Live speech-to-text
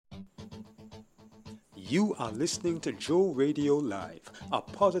You are listening to Joe Radio Live, a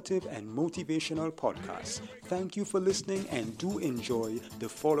positive and motivational podcast. Thank you for listening and do enjoy the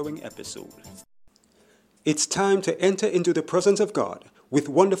following episode. It's time to enter into the presence of God with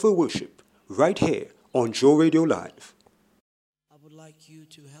wonderful worship right here on Joe Radio Live. I would like you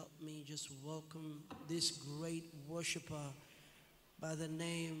to help me just welcome this great worshiper by the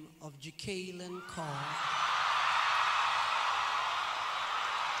name of Jacqueline Carr.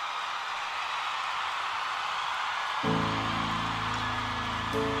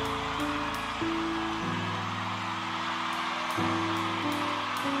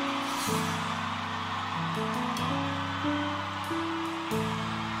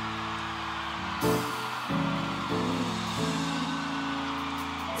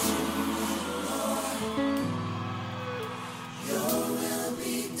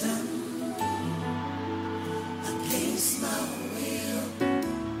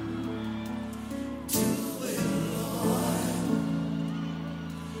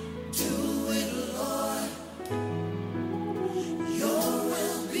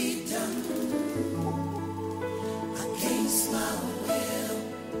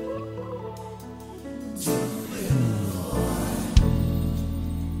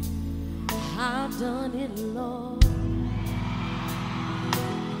 Done it, Lord,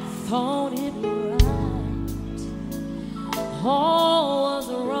 thought it right, all was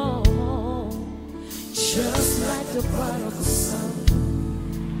wrong, just like the prodigal son.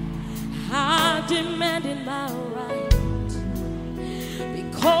 I demanded my right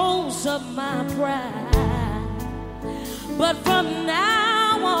because of my pride, but from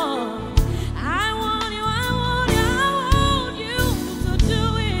now on, I want you to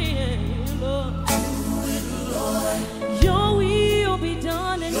do it, Lord. Your will be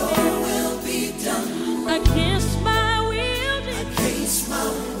done in me. Against my will. Against my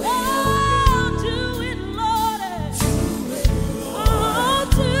will. Oh, do it, Lord. Do it, Lord. Oh,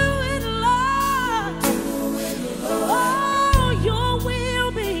 do it, Lord. Do it, Lord. Oh, your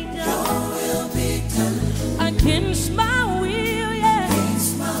will be done. Your will be done. Against my will, yeah.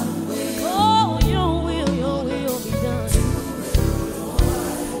 Against my will. Oh, your will be done. Do it,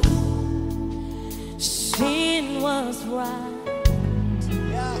 Lord. Sin was right.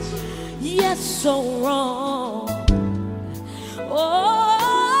 Yes, so wrong. Oh,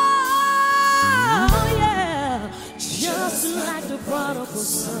 yeah, just like the prodigal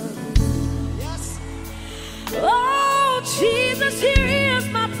son. Yes. Oh, Jesus, here is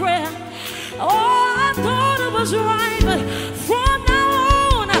my prayer. Oh, I thought it was right, but from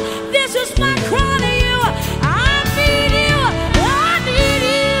now on, this is my cry to you. I need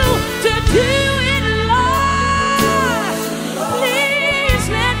you to do it, Lord. Please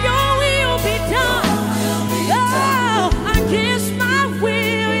let your will be done. Oh, against my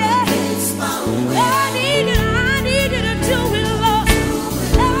will, yeah. I need you to do it, Lord.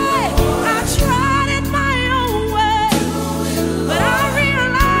 Hey, I tried it my own way, but I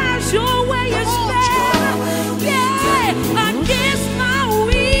realize your way is better. Yeah, against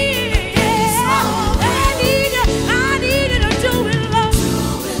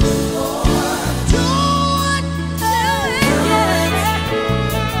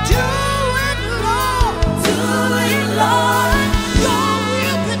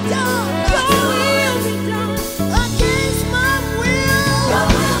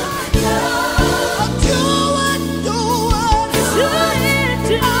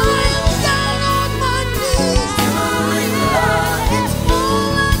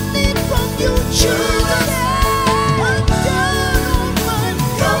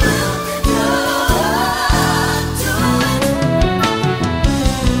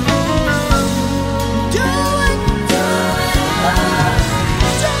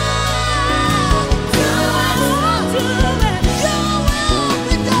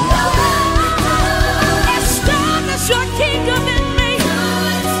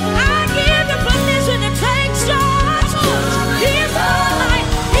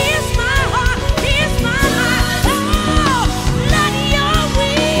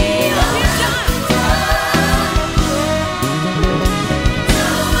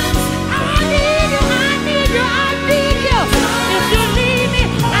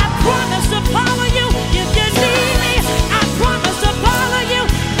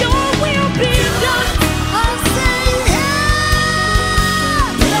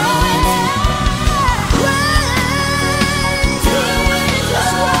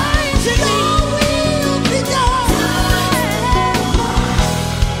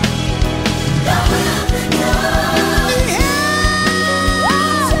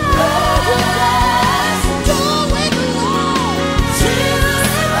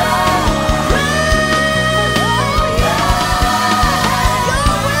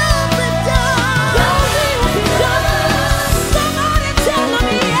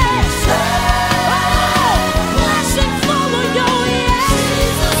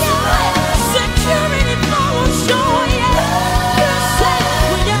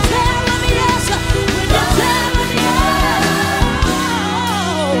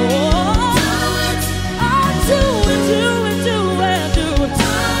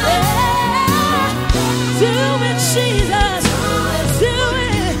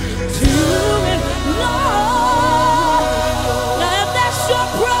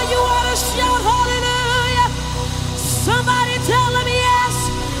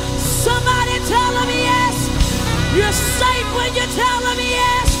safe when you tell him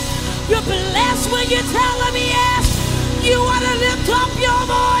yes. You're blessed when you tell him yes. You want to lift up your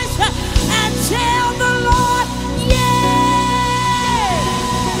voice and tell the Lord, yeah.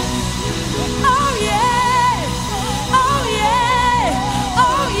 Oh yeah. Oh yeah.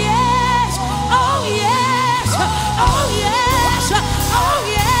 Oh yes. Oh yes. Oh yes. Oh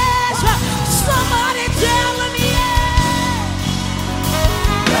yes. Somebody tell him yes.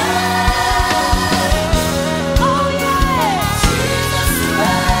 Oh yeah.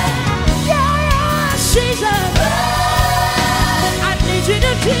 Yeah, Jesus. I need you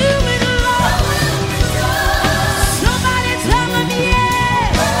to do it, Lord. Somebody tell him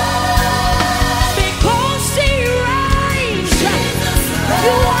yes. Because he reigns.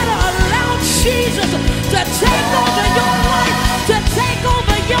 You want to allow Jesus to take over your life, to take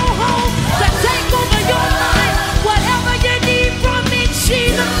over your home, to take over your life. Whatever you need from me,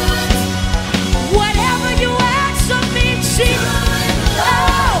 Jesus. Whatever you ask of me, Jesus.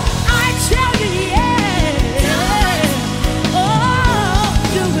 Oh, I tell you, yeah. Oh,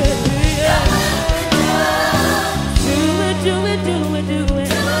 do it, yeah. Do it, do it, do it, do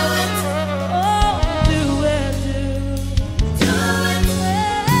it. Oh, do it,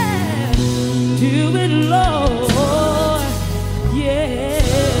 do it, Lord. Yeah.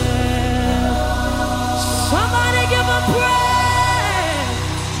 Somebody give him praise.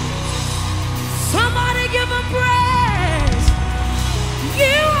 Somebody give him praise.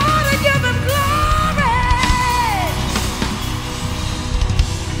 You ought to give him glory.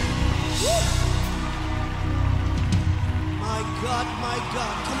 My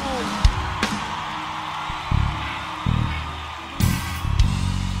God, come on.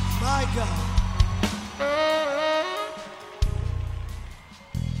 My God.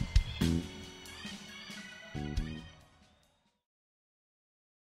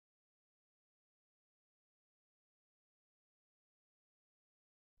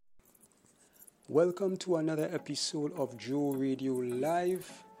 Welcome to another episode of Joe Radio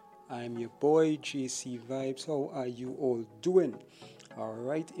Live. I'm your boy JC Vibes. How are you all doing?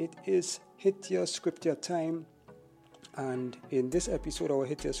 Alright, it is Hit Your Scripture time. And in this episode, our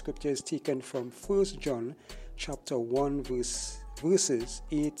Hit Your Scripture is taken from 1 John chapter 1 verses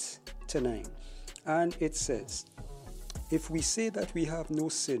 8 to 9. And it says, if we say that we have no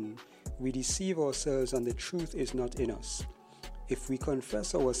sin, we deceive ourselves and the truth is not in us. If we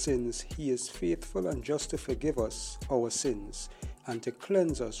confess our sins, he is faithful and just to forgive us our sins and to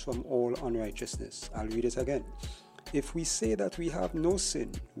cleanse us from all unrighteousness. I'll read it again. If we say that we have no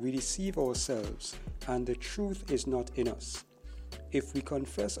sin, we deceive ourselves and the truth is not in us. If we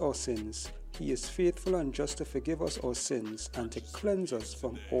confess our sins, he is faithful and just to forgive us our sins and to cleanse us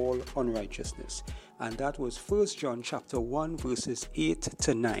from all unrighteousness. And that was 1 John chapter 1 verses 8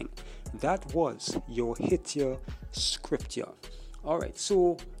 to 9. That was your Hit Your Scripture. Alright,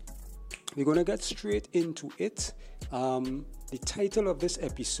 so we're going to get straight into it. The title of this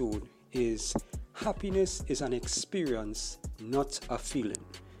episode is Happiness is an Experience, Not a Feeling.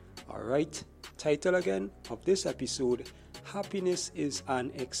 Alright, title again of this episode, Happiness is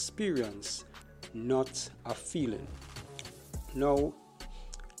an Experience, Not a Feeling. Now,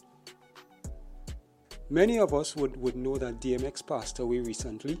 many of us would know that DMX passed away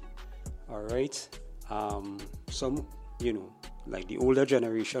recently. Alright, some, like the older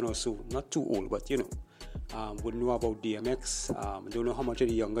generation or so, not too old, but would know about DMX. I don't know how much of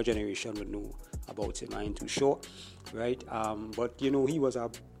the younger generation would know about him. I ain't too sure, right? But he was a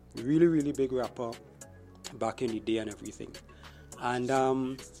really, really big rapper back in the day and everything. And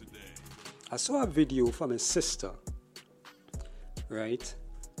I saw a video from his sister, right?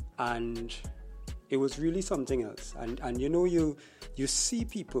 And it was really something else. And you see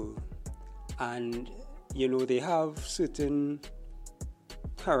people and they have certain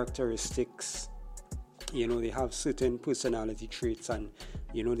characteristics, they have certain personality traits, and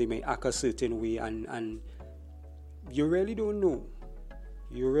they may act a certain way, and you really don't know.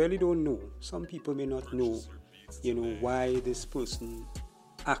 Some people may not know, why this person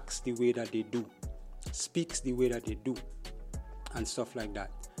acts the way that they do, speaks the way that they do, and stuff like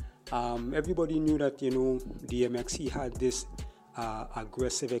that. Everybody knew that, DMX, he had this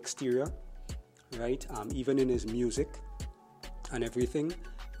aggressive exterior, right? Even in his music and everything.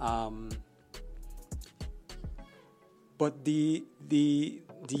 But the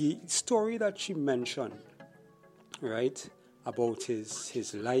story that she mentioned, right, about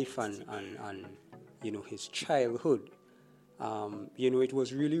his life and his childhood, it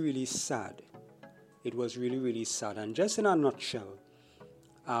was really, really sad. It was really, really sad. And just in a nutshell,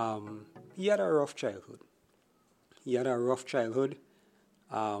 he had a rough childhood.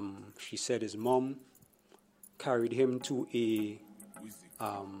 She said his mom carried him to a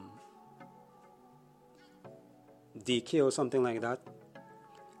daycare or something like that,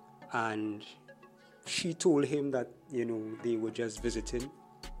 and she told him that they were just visiting,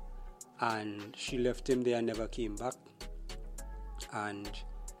 and she left him there and never came back. And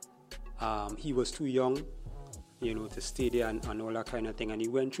he was too young, to stay there and all that kind of thing. And he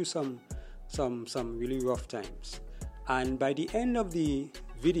went through some really rough times. And by the end of the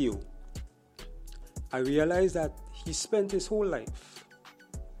video, I realized that he spent his whole life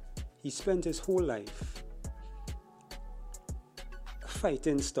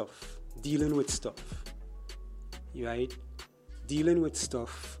fighting stuff, dealing with stuff, right? Dealing with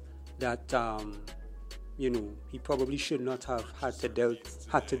stuff that he probably should not have had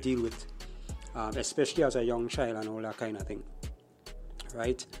to deal with, especially as a young child and all that kind of thing,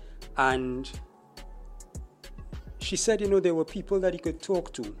 right? And she said, there were people that he could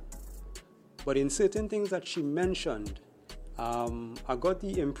talk to, but in certain things that she mentioned, I got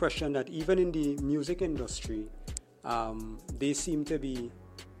the impression that even in the music industry, some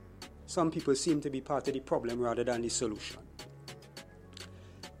people seem to be part of the problem rather than the solution.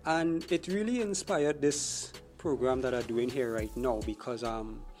 And it really inspired this program that I'm doing here right now, because I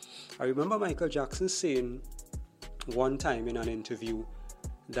remember Michael Jackson saying one time in an interview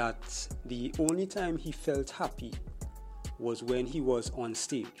that the only time he felt happy was when he was on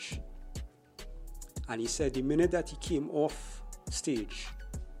stage. And he said the minute that he came off stage,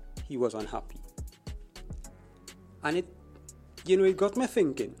 he was unhappy. And it got me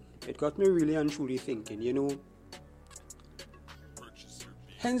thinking. It got me really and truly thinking,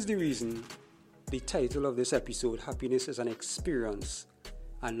 Hence the reason the title of this episode, Happiness is an Experience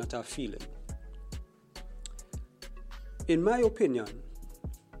and Not a Feeling. In my opinion,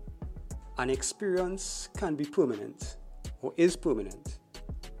 an experience can be permanent or is permanent,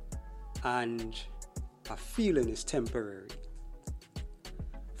 and a feeling is temporary.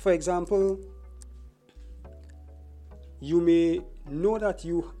 For example, you may know that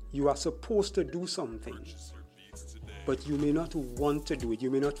you are supposed to do something, but you may not want to do it. You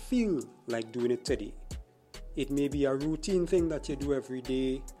may not feel like doing it today. It may be a routine thing that you do every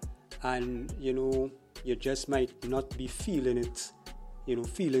day, and you just might not be feeling it,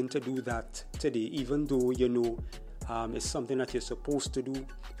 feeling to do that today, even though it's something that you're supposed to do.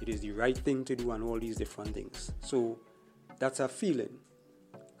 It is the right thing to do, and all these different things. So that's a feeling,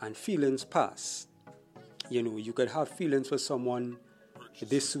 and feelings pass. You could have feelings for someone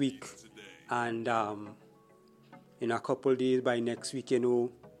this week, and in a couple days, by next week,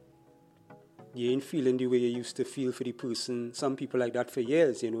 you ain't feeling the way you used to feel for the person. Some people like that for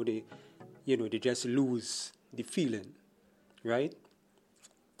years, they just lose the feeling, right?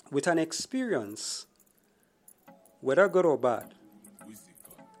 With an experience, whether good or bad,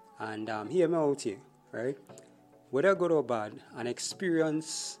 and hear me out here, right? Whether good or bad, an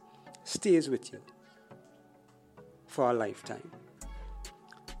experience stays with you for a lifetime.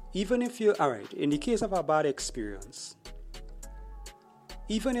 Even if in the case of a bad experience,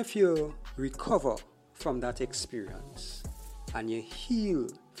 even if you recover from that experience and you heal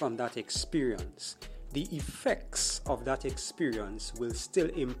from that experience, the effects of that experience will still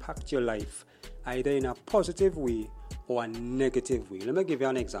impact your life either in a positive way or a negative way. Let me give you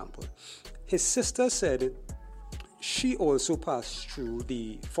an example. His sister said she also passed through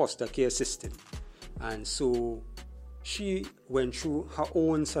the foster care system, and so she went through her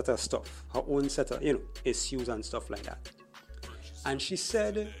own set of stuff, her own set of, issues and stuff like that. And she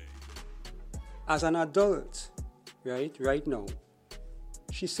said, as an adult, right now,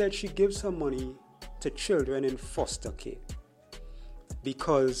 she said she gives her money to children in foster care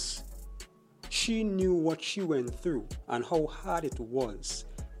because she knew what she went through and how hard it was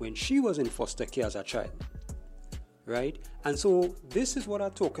when she was in foster care as a child, right? And so this is what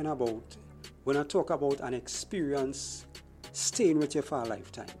I'm talking about when I talk about an experience staying with you for a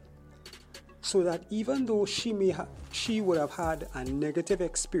lifetime. So that even though she would have had a negative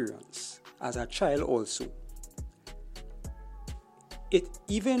experience as a child also,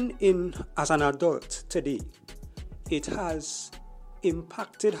 as an adult today, it has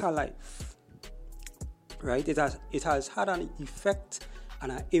impacted her life, right? It has had an effect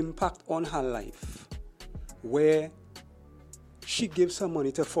and an impact on her life where she gives her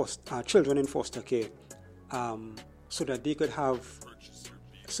money to children in foster care so that they could have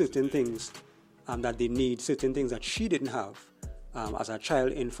certain things that they need, certain things that she didn't have as a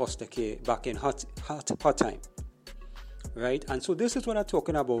child in foster care back in her time, right? And so this is what I'm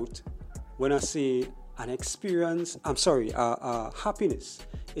talking about when I say happiness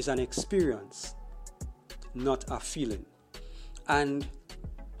is an experience, not a feeling. And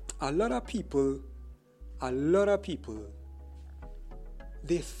a lot of people a lot of people,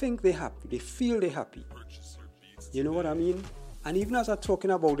 they think they're happy, they feel they're happy. You know what I mean? And even as I'm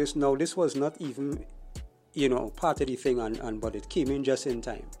talking about this now, this was not even, part of the thing, but it came in just in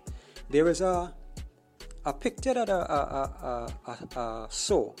time. There is a picture that I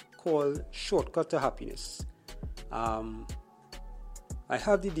saw called Shortcut to Happiness. I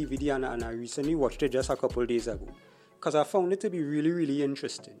have the DVD and I recently watched it just a couple of days ago because I found it to be really, really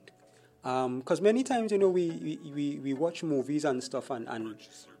interesting. Because many times, we watch movies and stuff, and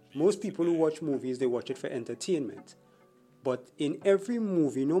most people who watch movies, they watch it for entertainment. But in every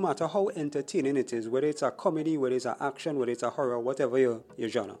movie, no matter how entertaining it is, whether it's a comedy, whether it's an action, whether it's a horror, whatever your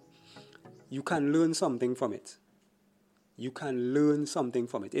genre, you can learn something from it. You can learn something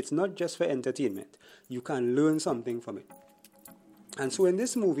from it. It's not just for entertainment. You can learn something from it. And so in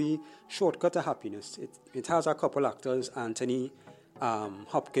this movie, Shortcut to Happiness, it has a couple actors, Anthony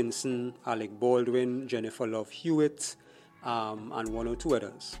Hopkinson, Alec Baldwin, Jennifer Love Hewitt, and one or two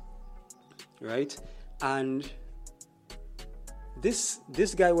others, right? And this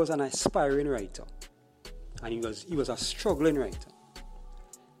guy was an aspiring writer, and he was a struggling writer.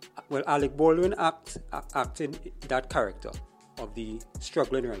 Well, Alec Baldwin acted that character of the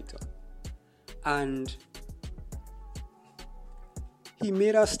struggling writer, and he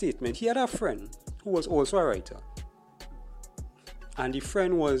made a statement. He had a friend who was also a writer, and the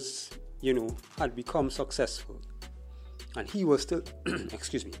friend was, had become successful, and he was still,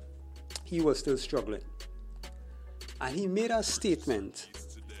 he was still struggling. And he made a statement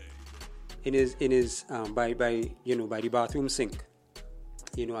in his by the bathroom sink,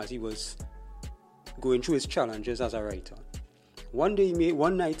 as he was going through his challenges as a writer. One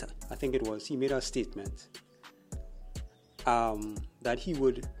night, I think it was, he made a statement that he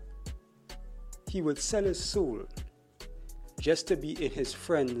would sell his soul just to be in his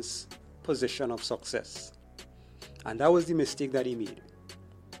friend's position of success. And that was the mistake that he made.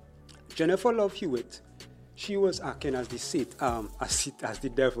 Jennifer Love Hewitt, she was acting as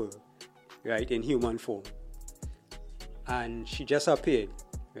the devil, right, in human form. And she just appeared,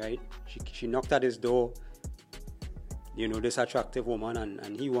 right? She knocked at his door, this attractive woman,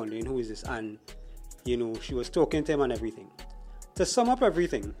 and he wondering, who is this? And, she was talking to him and everything. To sum up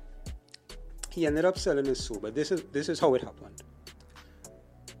everything, he ended up selling his soul, but this is how it happened.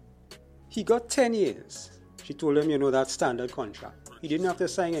 He got 10 years. She told him, that standard contract. He didn't have to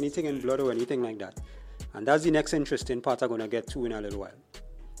sign anything in blood or anything like that. And that's the next interesting part I'm going to get to in a little while,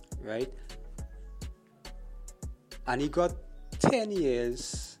 right? And he got 10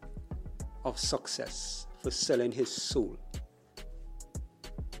 years of success for selling his soul,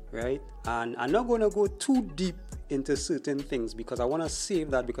 right? And I'm not going to go too deep into certain things because I want to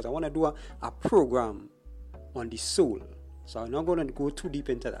save that, because I want to do a program on the soul. So I'm not going to go too deep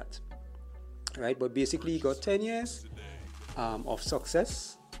into that, right? But basically, he got 10 years of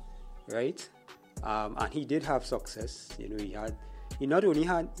success, right? And he did have success. He not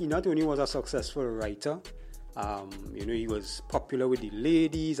only was a successful writer, he was popular with the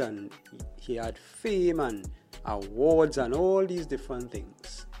ladies, and he had fame and awards and all these different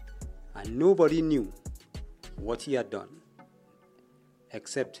things. And nobody knew what he had done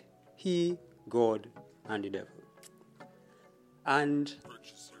except he, God, and the devil. And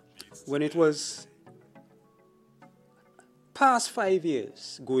when it was past 5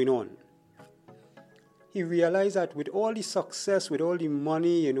 years going on, he realized that with all the success, with all the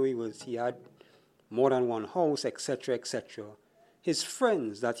money, he had more than one house, etc., etc. His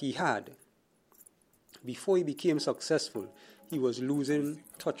friends that he had before he became successful, he was losing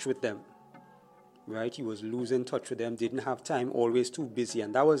touch with them, right? He was losing touch with them, didn't have time, always too busy.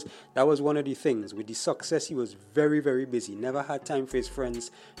 And that was one of the things. With the success, he was very, very busy, never had time for his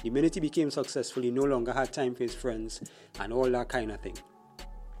friends. The minute he became successful, he no longer had time for his friends and all that kind of thing.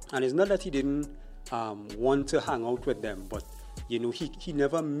 And it's not that he didn't want to hang out with them, but he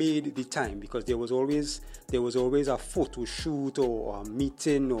never made the time, because there was always a photo shoot or a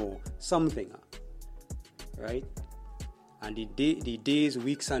meeting or something, right? And the days,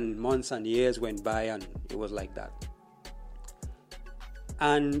 weeks and months and years went by, and it was like that.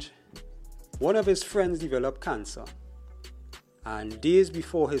 And one of his friends developed cancer, and days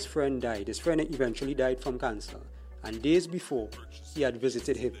before his friend died, his friend eventually died from cancer, and days before, he had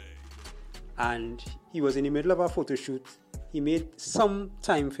visited him. And he was in the middle of a photo shoot. He made some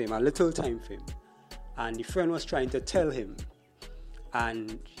time for him, a little time for him. And the friend was trying to tell him.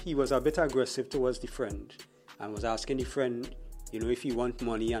 And he was a bit aggressive towards the friend and was asking the friend, if he want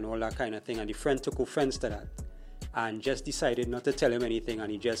money and all that kind of thing. And the friend took offense to that and just decided not to tell him anything,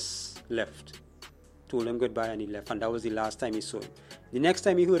 and he just left. Told him goodbye and he left. And that was the last time he saw him. The next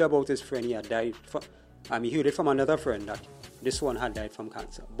time he heard about his friend, he had died He heard it from another friend that this one had died from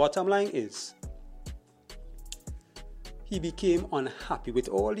cancer. Bottom line is, he became unhappy with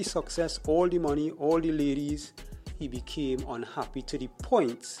all the success, all the money, all the ladies. He became unhappy to the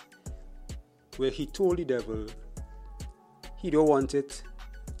point where he told the devil he don't want it,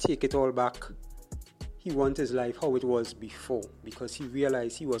 take it all back. He wants his life how it was before, because he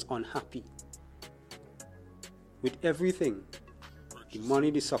realized he was unhappy with everything, the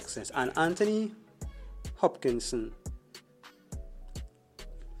money, the success. And Anthony Hopkinson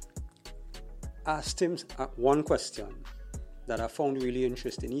asked him one question that I found really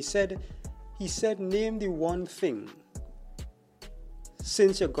interesting. He said, name the one thing,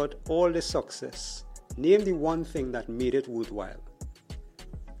 since you got all the success, name the one thing that made it worthwhile.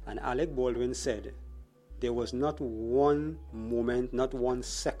 And Alec Baldwin said, there was not one moment, not 1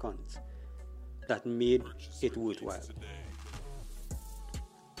 second that made it worthwhile.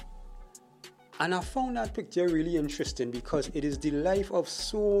 And I found that picture really interesting because it is the life of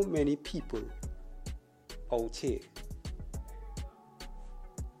so many people out here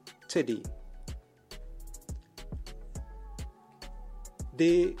today.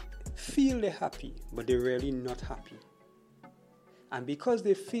 They feel they're happy, but they're really not happy. And because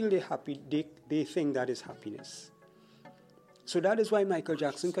they feel they're happy, they think that is happiness. So that is why Michael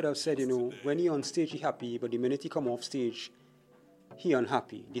Jackson could have said, when he on stage, he happy, but the minute he come off stage, he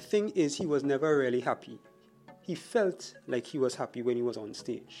unhappy. The thing is, he was never really happy. He felt like he was happy when he was on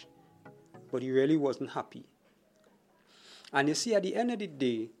stage, but he really wasn't happy. And you see, at the end of the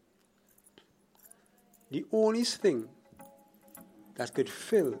day, the only thing that could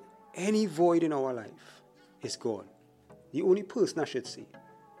fill any void in our life is God. The only person, I should say.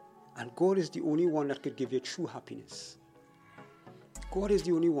 And God is the only one that could give you true happiness. God is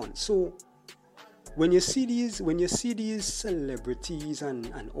the only one. So when you see these celebrities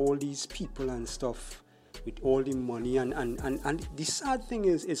and all these people and stuff with all the money and the sad thing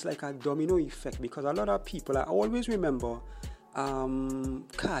is, it's like a domino effect, because a lot of people, I always remember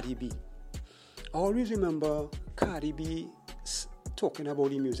Cardi B. I always remember Cardi B talking about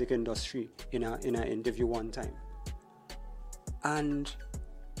the music industry in an interview one time. And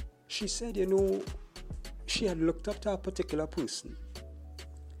she said, she had looked up to a particular person.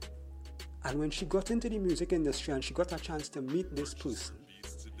 And when she got into the music industry and she got a chance to meet this person,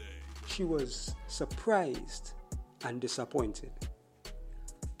 she was surprised and disappointed,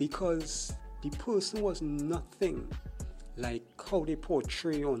 because the person was nothing like how they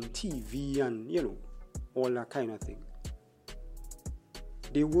portray on TV and, all that kind of thing.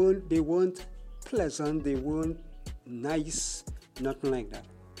 They weren't pleasant, they weren't nice, nothing like that.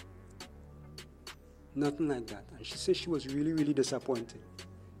 Nothing like that. And she said she was really, really disappointed.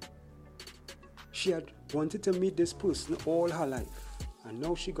 She had wanted to meet this person all her life. And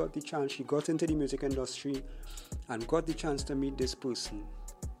now she got the chance. She got into the music industry and got the chance to meet this person.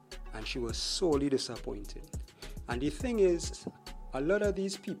 And she was sorely disappointed. And the thing is, a lot of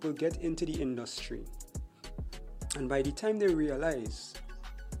these people get into the industry, and by the time they realize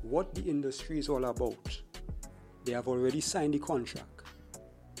what the industry is all about, they have already signed the contract.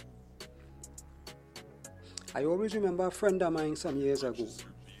 I always remember a friend of mine some years ago.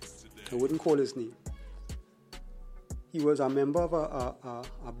 I wouldn't call his name. He was a member of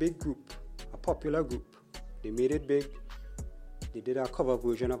a big group, a popular group. They made it big. They did a cover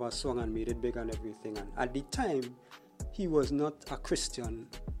version of a song and made it big and everything. And at the time, he was not a Christian.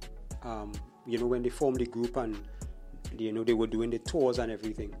 When they formed the group and they were doing the tours and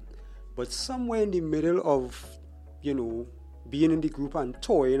everything. But somewhere in the middle of being in the group and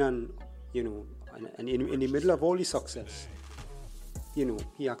touring and and in the middle of all the success,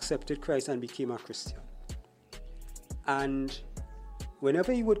 he accepted Christ and became a Christian. And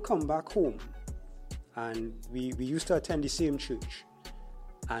whenever he would come back home, and we used to attend the same church,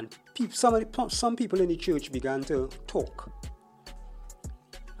 and some people in the church began to talk.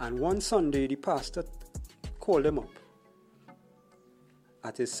 And one Sunday, the pastor called him up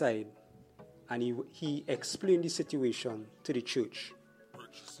at his side, and he explained the situation to the church,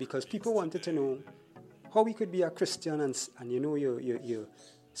 because people wanted to know how we could be a Christian and you're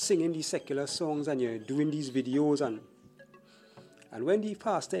singing these secular songs and you're doing these videos. And when the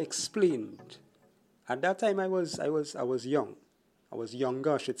pastor explained, at that time I was young. I was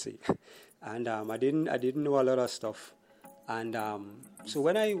younger, I should say. And I didn't know a lot of stuff. And so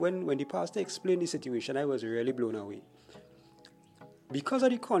when the pastor explained the situation, I was really blown away. Because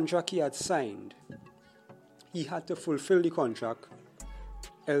of the contract he had signed, he had to fulfill the contract,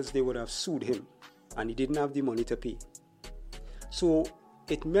 else they would have sued him, and he didn't have the money to pay. So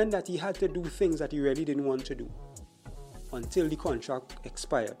it meant that he had to do things that he really didn't want to do until the contract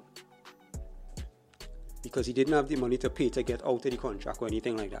expired. because he didn't have the money to pay to get out of the contract or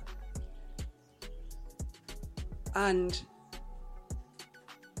anything like that. And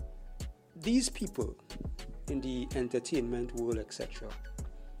these people in the entertainment world, etc.,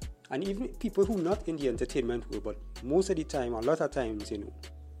 and even people who not in the entertainment world, but most of the time, a lot of times,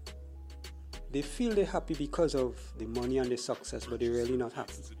 they feel they're happy because of the money and the success, but they're really not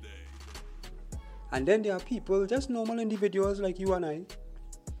happy. And then there are people, just normal individuals like you and I,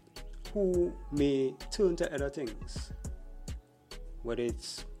 who may turn to other things, whether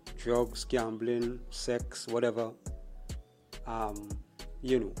it's drugs, gambling, sex, whatever,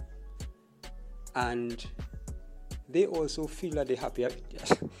 and they also feel that they're happy.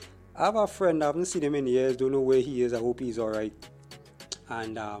 I have a friend, I haven't seen him in years, don't know where he is, I hope he's alright.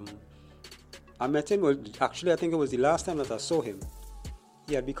 And I met him, actually I think it was the last time that I saw him.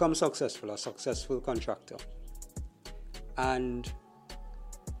 He had become a successful contractor. And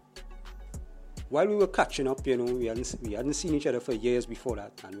while we were catching up, we hadn't seen each other for years before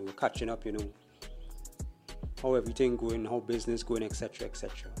that, and we were catching up, how everything going, how business going, etc.,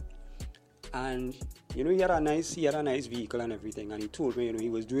 etc. And he had a nice vehicle and everything, and he told me, he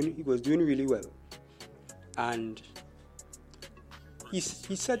was doing really well. And he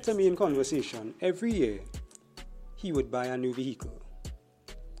said to me in conversation, every year he would buy a new vehicle.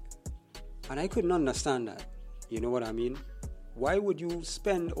 And I couldn't understand that. You know what I mean? Why would you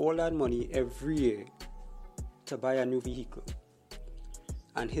spend all that money every year to buy a new vehicle?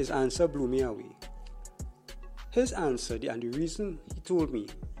 And his answer blew me away. His answer, and the reason he told me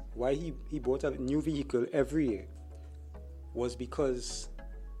why he bought a new vehicle every year, was because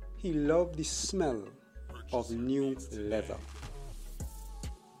he loved the smell of new leather.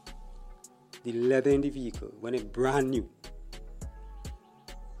 The leather in the vehicle when it's brand new.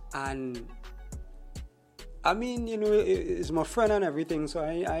 And I mean, it's my friend and everything, so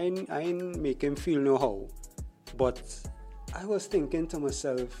I ain't make him feel no how. But I was thinking to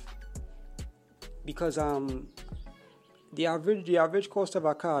myself, because the average cost of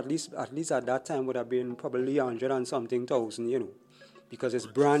a car, at least at that time, would have been probably 100 and something thousand, because it's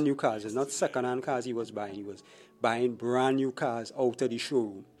brand new cars. It's not second-hand cars he was buying. He was buying brand new cars out of the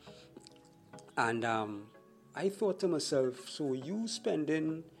showroom. And I thought to myself, so you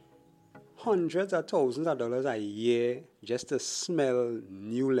spending hundreds of thousands of dollars a year just to smell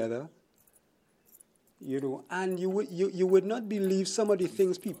new leather, and you would not believe some of the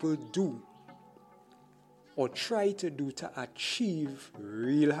things people do or try to do to achieve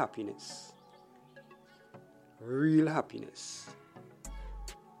real happiness,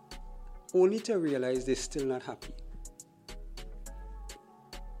 only to realize they're still not happy.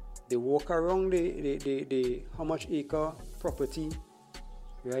 They walk around the how much acre property,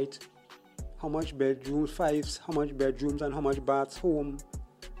 right? How much bedrooms, how much bedrooms and how much baths home.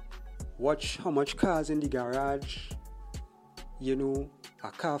 Watch how much cars in the garage.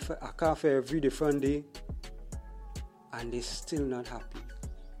 A car for every different day. And they're still not happy.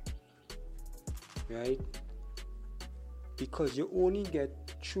 Right? Because you only get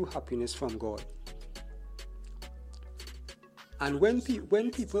true happiness from God. And when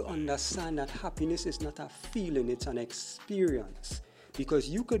people understand that happiness is not a feeling, it's an experience. Because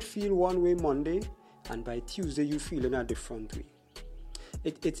you could feel one way Monday, and by Tuesday you feel in a different way.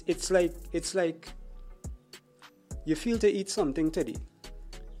 It's like you feel to eat something today,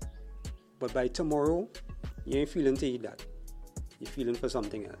 but by tomorrow you ain't feeling to eat that. You're feeling for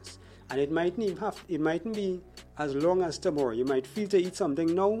something else, and it mightn't be as long as tomorrow. You might feel to eat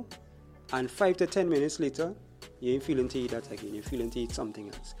something now, and 5 to 10 minutes later you ain't feeling to eat that again. You're feeling to eat something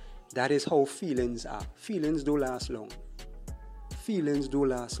else. That is how feelings are. Feelings don't last long.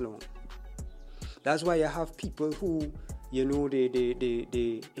 That's why you have people who,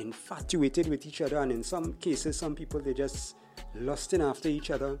 they infatuated with each other, and in some cases, some people, they just lusting after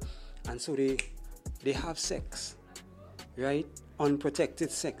each other, and so they have sex, right? Unprotected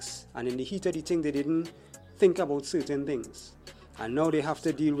sex, and in the heat of the thing, they didn't think about certain things, and now they have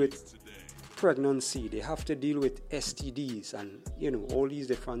to deal with pregnancy, they have to deal with STDs, and all these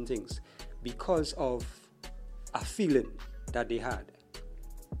different things because of a feeling that they had.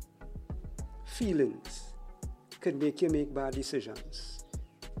 Feelings could make you make bad decisions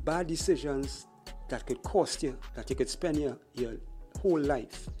that could cost you, that you could spend your whole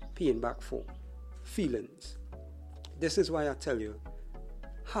life paying back for. Feelings. This is why I tell you,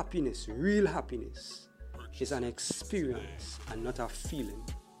 happiness, real happiness, is an experience and not a feeling.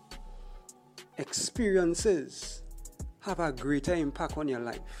 Experiences have a greater impact on your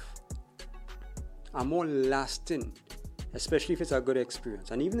life, are more lasting, especially if it's a good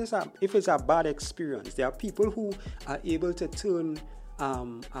experience. And even if it's a bad experience, there are people who are able to turn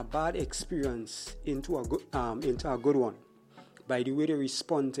a bad experience into a good one by the way they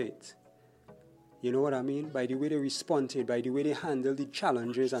respond to it. You know what I mean? By the way they respond to it, by the way they handle the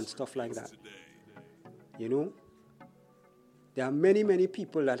challenges and stuff like that. You know? There are many, many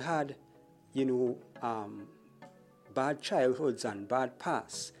people that had, bad childhoods and bad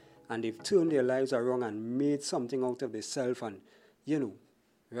pasts, and they've turned their lives around and made something out of themselves, and,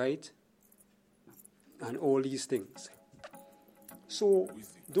 right? And all these things. So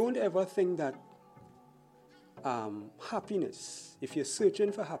don't ever think that happiness, if you're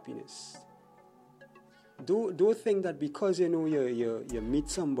searching for happiness, don't think that because you meet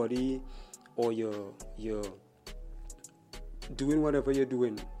somebody or you're doing whatever you're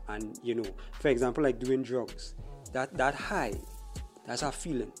doing, and for example, like doing drugs, that high, that's a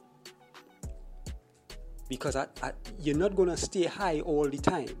feeling. Because you're not going to stay high all the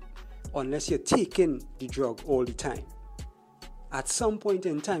time unless you're taking the drug all the time. At some point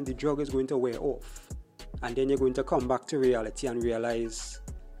in time, the drug is going to wear off, and then you're going to come back to reality and realize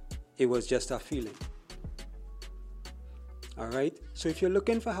it was just a feeling. Alright? So if you're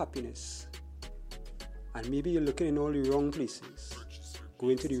looking for happiness, and maybe you're looking in all the wrong places,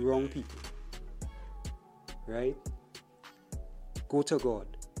 going to the wrong people, right? Go to God.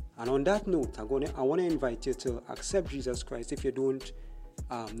 And on that note, I want to invite you to accept Jesus Christ if you don't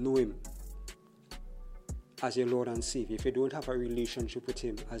know Him as your Lord and Savior, if you don't have a relationship with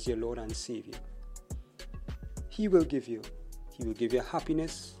Him as your Lord and Savior. He will give you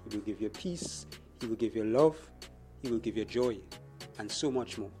happiness, He will give you peace, He will give you love, He will give you joy, and so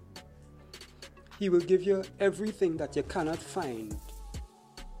much more. He will give you everything that you cannot find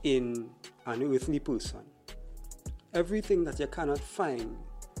in an earthly person. Everything that you cannot find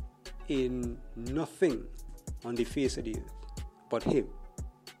in nothing on the face of the earth but Him.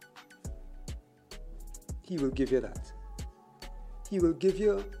 He will give you that. He will give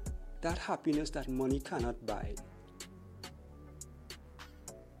you that happiness that money cannot buy.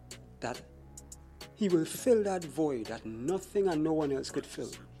 That He will fill that void that nothing and no one else could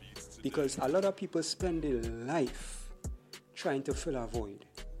fill. Because a lot of people spend their life trying to fill a void.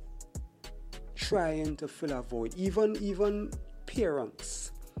 Trying to fill a void. Even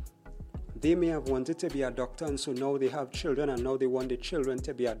parents. They may have wanted to be a doctor, and so now they have children, and now they want the children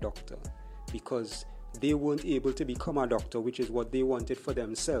to be a doctor. Because they weren't able to become a doctor, which is what they wanted for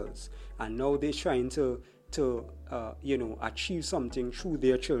themselves. And now they're trying to achieve something through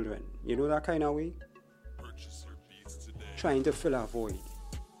their children. You know that kind of way? Trying to fill a void.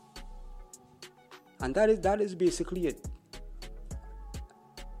 And that is basically it.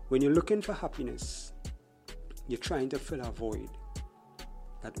 When you're looking for happiness, you're trying to fill a void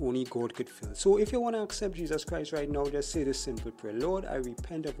that only God could fill. So if you want to accept Jesus Christ right now, just say this simple prayer. Lord, I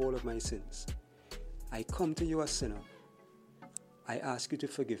repent of all of my sins. I come to you a sinner. I ask you to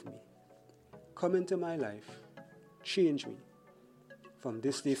forgive me. Come into my life. Change me from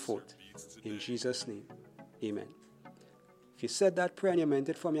this day forth. In Jesus' name, amen. If you said that prayer and you meant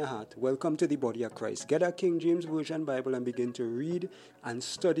it from your heart, welcome to the body of Christ. Get a King James Version Bible and begin to read and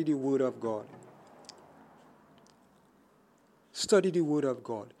study the Word of God. Study the Word of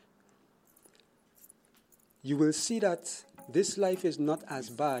God. You will see that this life is not as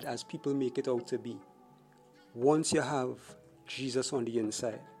bad as people make it out to be once you have Jesus on the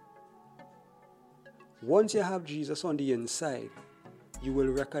inside. Once you have Jesus on the inside, you will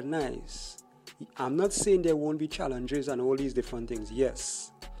recognize. I'm not saying there won't be challenges and all these different things.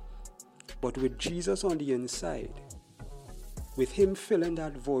 Yes. But with Jesus on the inside, with Him filling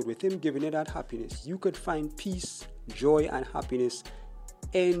that void, with Him giving you that happiness, you could find peace, joy, and happiness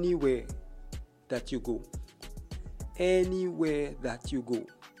anywhere that you go. Anywhere that you go.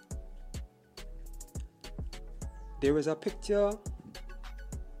 There is a picture,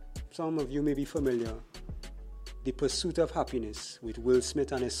 some of you may be familiar, The Pursuit of Happiness with Will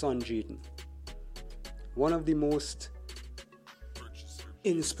Smith and his son Jaden. One of the most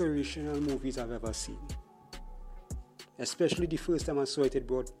inspirational movies I've ever seen. Especially the first time I saw it, it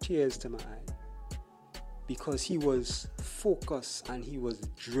brought tears to my eye. Because he was focused and he was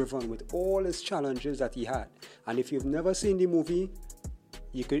driven with all his challenges that he had. And if you've never seen the movie,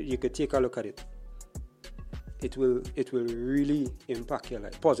 you could take a look at it. It will really impact your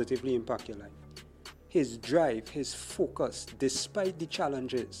life, positively impact your life. His drive, his focus, despite the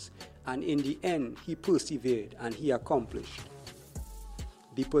challenges, and in the end, he persevered and he accomplished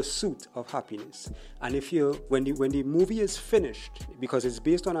the pursuit of happiness. And when the movie is finished, because it's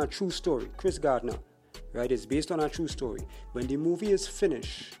based on a true story, Chris Gardner, right? It's based on a true story. When the movie is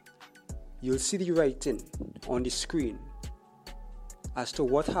finished, you'll see the writing on the screen as to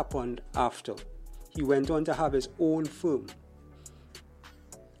what happened after. He went on to have his own firm.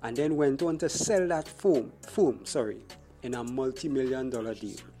 and then went on to sell that firm, in a multi-million-dollar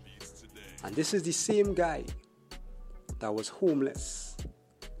deal. And this is the same guy that was homeless,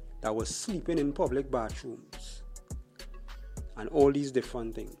 that was sleeping in public bathrooms, and all these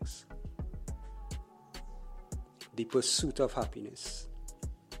different things. The pursuit of happiness.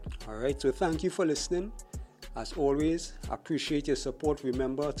 All right, so thank you for listening. As always, appreciate your support.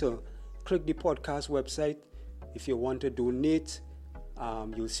 Remember to click the podcast website if you want to donate.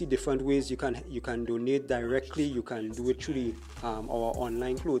 You'll see different ways you can donate directly. You can do it through our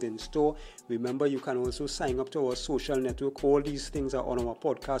online clothing store. Remember, you can also sign up to our social network. All these things are on our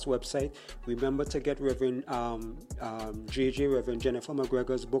podcast website. Remember to get Reverend Jennifer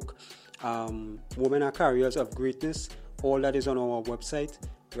McGregor's book, Women Are Carriers of Greatness. All that is on our website,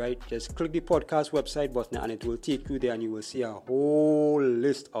 right? Just click the podcast website button and it will take you there, and you will see a whole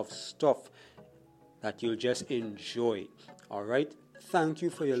list of stuff that you'll just enjoy. All right? Thank you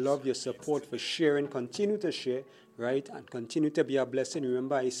for your love, your support, for sharing. Continue to share, right? And continue to be a blessing.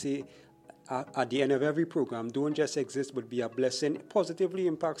 Remember, I say at the end of every program, don't just exist, but be a blessing. Positively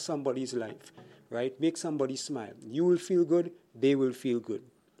impact somebody's life, right? Make somebody smile. You will feel good. They will feel good.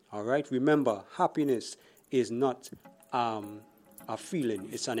 All right? Remember, happiness is not a feeling.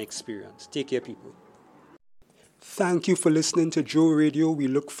 It's an experience. Take care, people. Thank you for listening to Joe Radio. We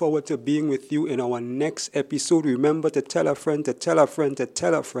look forward to being with you in our next episode. Remember to tell a friend, to tell a friend, to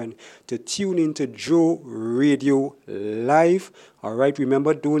tell a friend to tune into Joe Radio Live. All right,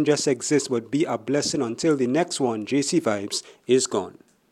 remember, don't just exist, but be a blessing. Until the next one, JC Vibes is gone.